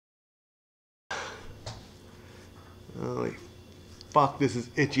Holy fuck, this is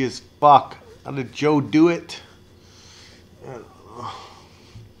itchy as fuck. How did Joe do it? I don't know.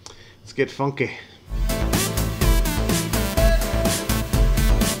 Let's get funky.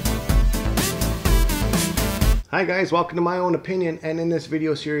 Hi guys, welcome to My Own Opinion, and in this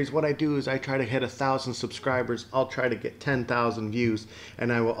video series what I do is I try to hit 1,000 subscribers. I'll try to get 10,000 views,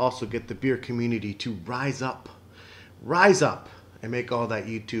 and I will also get the beer community to rise up and make all that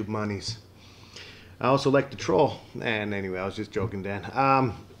YouTube monies. I also like to troll, and anyway, I was just joking, Dan.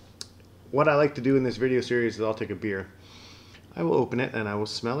 What I like to do in this video series is I'll take a beer, I will open it and I will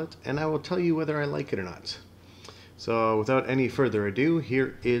smell it, and I will tell you whether I like it or not. So without any further ado,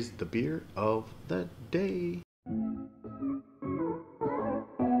 here is the beer of the day.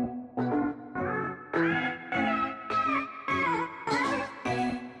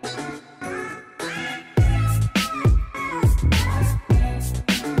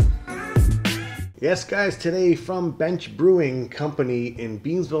 Yes guys, today from Bench Brewing Company in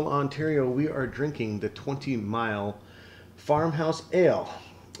Beamsville, Ontario, we are drinking the 20 Mile Farmhouse Ale.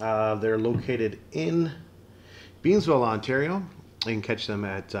 They're located in Beamsville, Ontario. You can catch them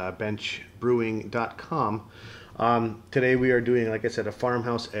at benchbrewing.com. Today we are doing, like I said, a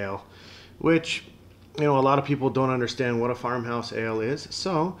Farmhouse Ale, which, you know, a lot of people don't understand what a Farmhouse Ale is.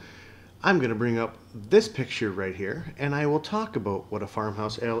 So I'm going to bring up this picture right here, and I will talk about what a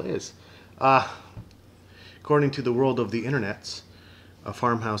Farmhouse Ale is. According to the world of the internets, a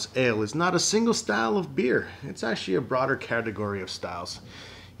farmhouse ale is not a single style of beer. It's actually a broader category of styles.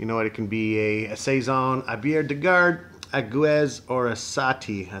 You know what? It can be a Saison, a bière de garde, a gueuze, or a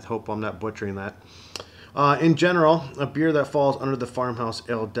sati. I hope I'm not butchering that. In general, a beer that falls under the farmhouse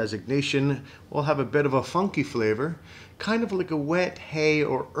ale designation will have a bit of a funky flavor, kind of like a wet hay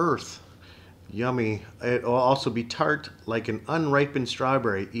or earth. Yummy. It will also be tart, like an unripened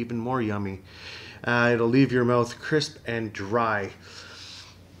strawberry, even more yummy. It'll leave your mouth crisp and dry.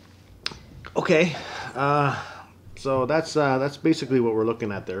 Okay, so that's basically what we're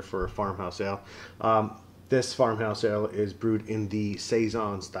looking at there for a farmhouse ale. This farmhouse ale is brewed in the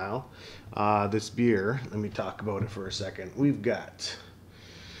Saison style. This beer, let me talk about it for a second.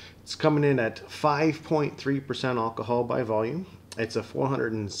 It's coming in at 5.3% alcohol by volume. It's a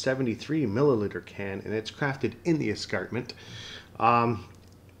 473 milliliter can, and it's crafted in the escarpment.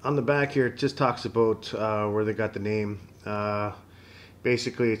 On the back here, it just talks about where they got the name.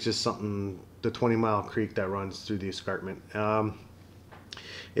 Basically, it's just something, the 20 Mile Creek that runs through the escarpment.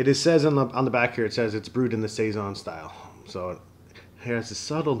 It says on the back here, it says it's brewed in the Saison style. So it has the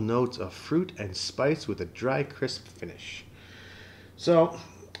subtle notes of fruit and spice with a dry, crisp finish. So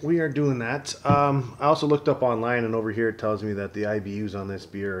we are doing that. I also looked up online, and over here it tells me that the IBUs on this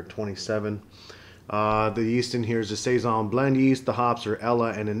beer are 27. The yeast in here is a Saison blend yeast. The hops are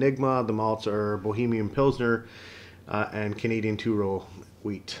Ella and Enigma. The malts are Bohemian Pilsner and Canadian two-row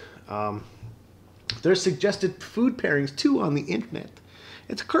wheat. There's suggested food pairings too on the internet.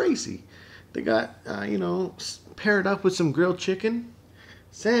 It's crazy. They got, you know, paired up with some grilled chicken,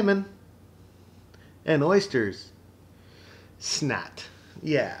 salmon, and oysters. Snot.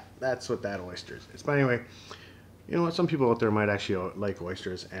 Yeah, that's what that oysters is. But anyway, you know what? Some people out there might actually like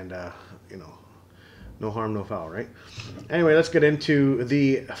oysters, and, you know, no harm, no foul, right? Anyway, let's get into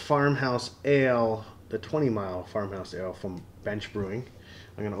the Farmhouse Ale, the 20 Mile Farmhouse Ale from Bench Brewing.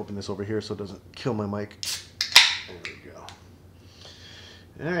 I'm going to open this over here so it doesn't kill my mic. There we go.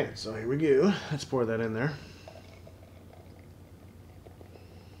 Alright, so here we go. Let's pour that in there.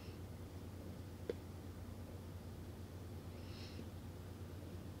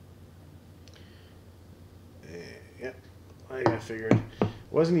 Yep, I figured. It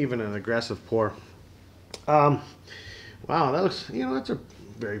wasn't even an aggressive pour. Wow, that looks, you know, that's a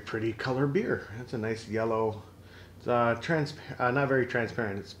very pretty color beer. It's a nice yellow. It's not very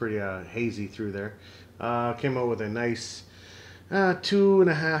transparent. It's pretty hazy through there. Came out with a nice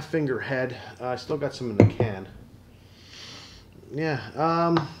 2.5 finger head. Still got some in the can. Yeah.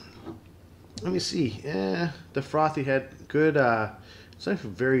 Let me see. Yeah, the frothy head, good. It's like a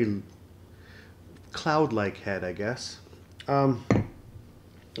very cloud-like head, I guess.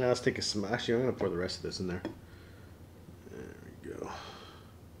 Now let's take a smash. Actually, I'm gonna pour the rest of this in there. There we go.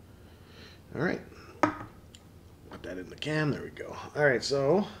 All right. Put that in the can. There we go. All right.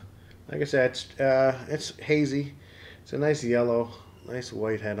 So, like I said, it's hazy. It's a nice yellow, nice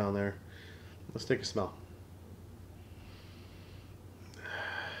white head on there. Let's take a smell.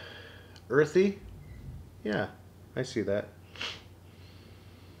 Earthy. Yeah, I see that.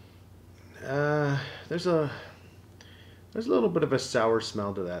 There's a little bit of a sour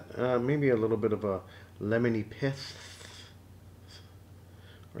smell to that. Maybe a little bit of a lemony pith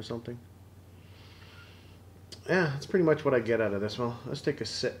or something. yeah, that's pretty much what I get out of this one. Let's take a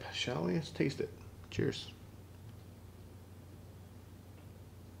sip, shall we? Let's taste it. Cheers.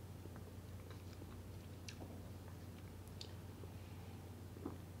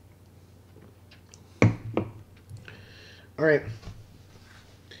 All right.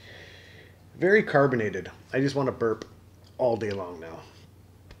 Very carbonated. I just want to burp all day long now.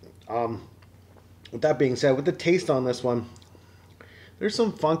 With that being said, with the taste on this one, there's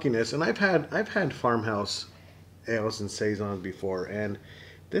some funkiness, and I've had farmhouse ales and saisons before, and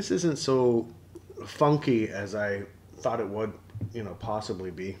this isn't so funky as I thought it would,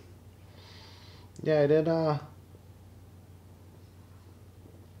 possibly be. Yeah, it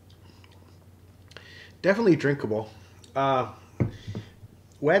definitely drinkable.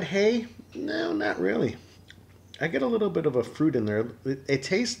 Wet hay? No, not really. I get a little bit of a fruit in there. It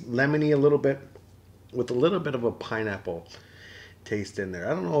tastes lemony a little bit, with a little bit of a pineapple taste in there.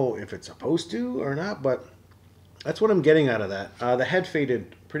 I don't know if it's supposed to or not, but that's what I'm getting out of that. The head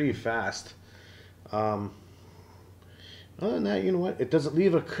faded pretty fast. Other than that, you know what? It doesn't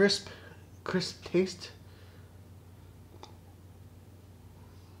leave a crisp taste.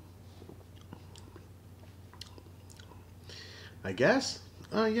 I guess.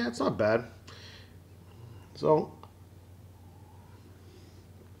 Yeah, it's not bad. So,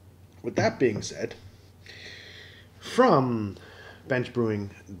 with that being said, from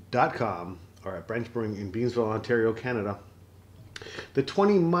benchbrewing.com, or at Bench Brewing in Beamsville, Ontario, Canada, the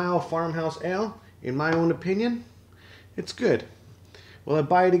 20-mile farmhouse ale, in my own opinion, it's good. Will I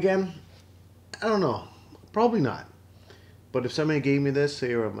buy it again? I don't know. Probably not. But if somebody gave me this,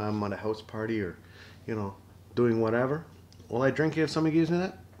 say I'm at a house party or, doing whatever, will I drink it if somebody gives me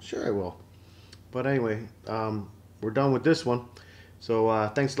that? Sure I will. But anyway, we're done with this one. So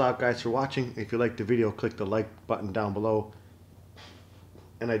thanks a lot, guys, for watching. If you liked the video, click the like button down below.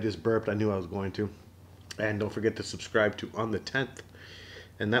 And I just burped. I knew I was going to. And don't forget to subscribe to On the 10th.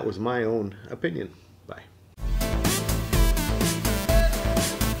 And that was my own opinion.